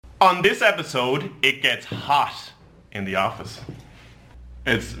On this episode, it gets hot in the office.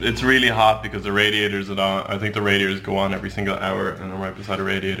 It's really hot because the radiators are on. I think the radiators go on every single hour, and I'm right beside a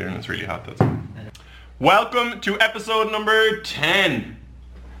radiator, and it's really hot. That's it. Welcome to episode number 10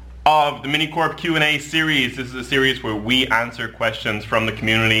 of the MiniQ Q&A series. This is a series where we answer questions from the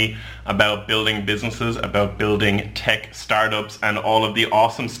community about building businesses, about building tech startups, and all of the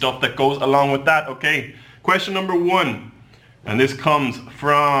awesome stuff that goes along with that. Okay, question number 1, and this comes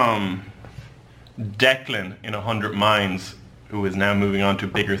from Declan in 100 Minds, who is now moving on to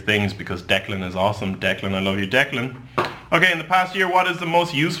bigger things because Declan is awesome. Declan, I love you, Declan. Okay, in the past year, what is the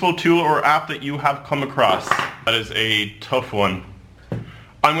most useful tool or app that you have come across? That is a tough one.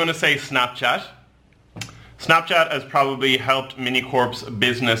 I'm going to say Snapchat. Snapchat has probably helped MiniQ's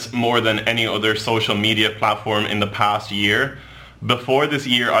business more than any other social media platform in the past year. Before this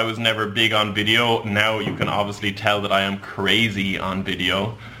year, I was never big on video. Now you can obviously tell that I am crazy on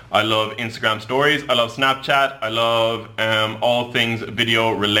video. I love Instagram stories, I love Snapchat, I love all things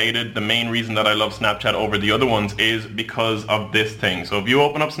video related. The main reason that I love Snapchat over the other ones is because of this thing. So if you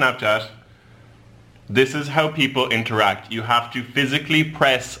open up Snapchat, this is how people interact. You have to physically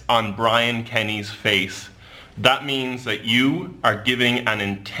press on Brian Kenny's face. That means that you are giving an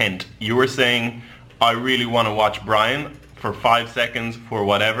intent. You are saying, I really want to watch Brian for 5 seconds for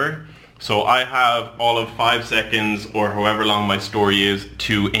whatever. So I have all of 5 seconds or however long my story is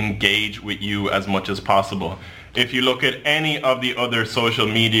to engage with you as much as possible. If you look at any of the other social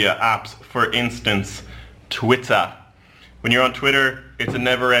media apps, for instance, Twitter, when you're on Twitter, it's a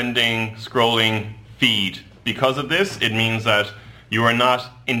never-ending scrolling feed. Because of this, it means that you are not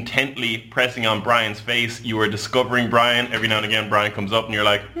intently pressing on Brian's face. You are discovering Brian. Every now and again, Brian comes up and you're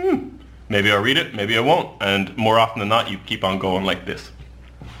like, maybe I'll read it, maybe I won't. And more often than not, you keep on going like this.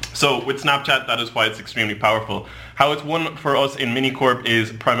 So with Snapchat, that is why it's extremely powerful. How it's won for us in MiniQ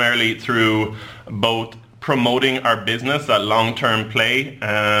is primarily through both promoting our business, that long-term play,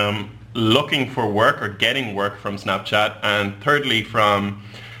 looking for work or getting work from Snapchat, and thirdly from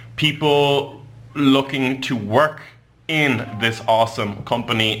people looking to work in this awesome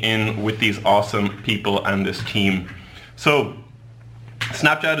company, with these awesome people and this team. So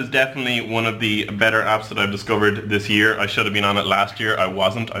Snapchat is definitely one of the better apps that I've discovered this year. I should have been on it last year. I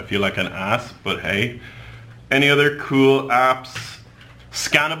wasn't. I feel like an ass, but hey. Any other cool apps?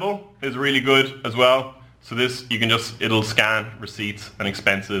 Scannable is really good as well. So this, it'll scan receipts and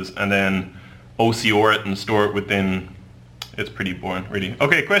expenses and then OCR it and store it within. It's pretty boring, really.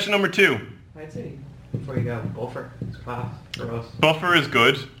 Okay, question number 2. I'd say, before you go, Buffer is class for us. Buffer is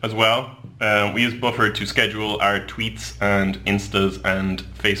good as well. We use Buffer to schedule our tweets and Instas and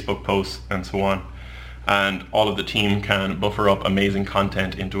Facebook posts and so on. And all of the team can buffer up amazing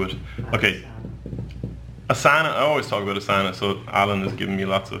content into it. Okay. Asana, I always talk about Asana, so Alan is giving me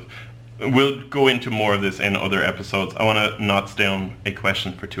lots of... We'll go into more of this in other episodes. I want to not stay on a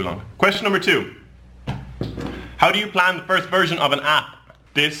question for too long. Question number 2. How do you plan the first version of an app?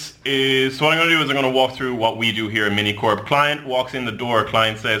 So what I'm going to do is I'm going to walk through what we do here at MiniQ. Client walks in the door,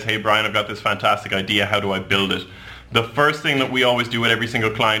 client says, hey Brian, I've got this fantastic idea, how do I build it? The first thing that we always do with every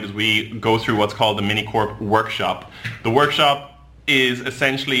single client is we go through what's called the MiniQ workshop. The workshop is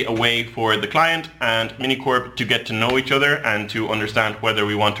essentially a way for the client and MiniQ to get to know each other and to understand whether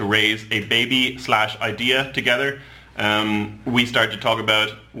we want to raise a baby/idea together. We start to talk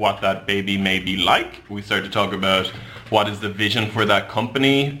about what that baby may be like. We start to talk about what is the vision for that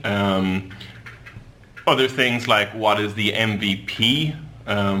company. Other things like what is the MVP,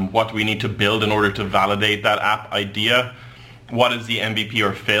 what do we need to build in order to validate that app idea. What is the MVP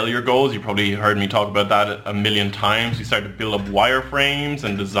or failure goals? You probably heard me talk about that a million times. We start to build up wireframes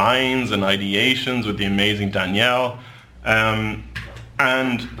and designs and ideations with the amazing Danielle.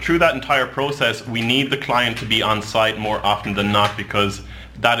 And through that entire process, we need the client to be on site more often than not because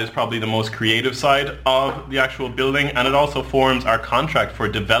that is probably the most creative side of the actual building, and it also forms our contract for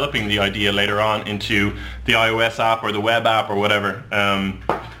developing the idea later on into the iOS app or the web app or whatever.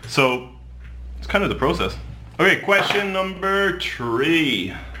 So it's kind of the process. Okay, question number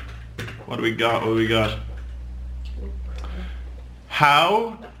 3. What do we got?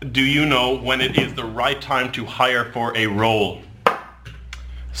 How do you know when it is the right time to hire for a role?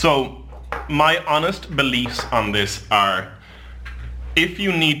 So my honest beliefs on this are, if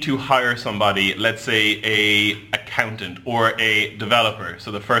you need to hire somebody, let's say a accountant or a developer. So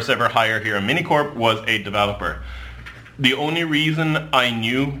the first ever hire here in MiniQ was a developer. The only reason I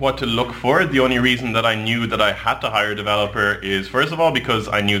knew what to look for, the only reason that I knew that I had to hire a developer is, first of all, because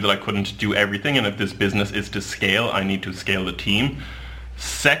I knew that I couldn't do everything, and if this business is to scale, I need to scale the team.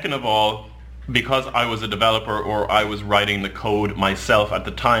 Second of all, because I was a developer or I was writing the code myself at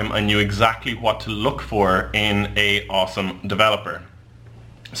the time, I knew exactly what to look for in a awesome developer.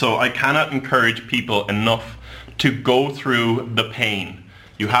 So I cannot encourage people enough to go through the pain.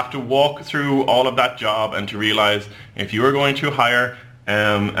 You have to walk through all of that job and to realize if you are going to hire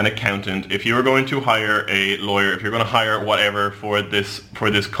an accountant, if you are going to hire a lawyer, if you're going to hire whatever for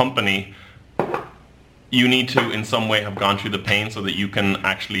this company, you need to in some way have gone through the pain so that you can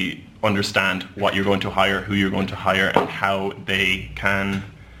actually understand what you're going to hire, who you're going to hire, and how they can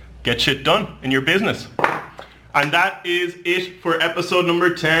get shit done in your business. And that is it for episode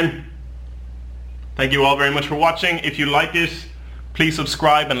number 10. Thank you all very much for watching. If you like it, please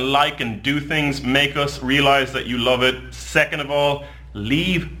subscribe and like and do things. Make us realize that you love it. Second of all,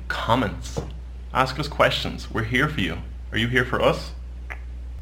 leave comments. Ask us questions. We're here for you. Are you here for us?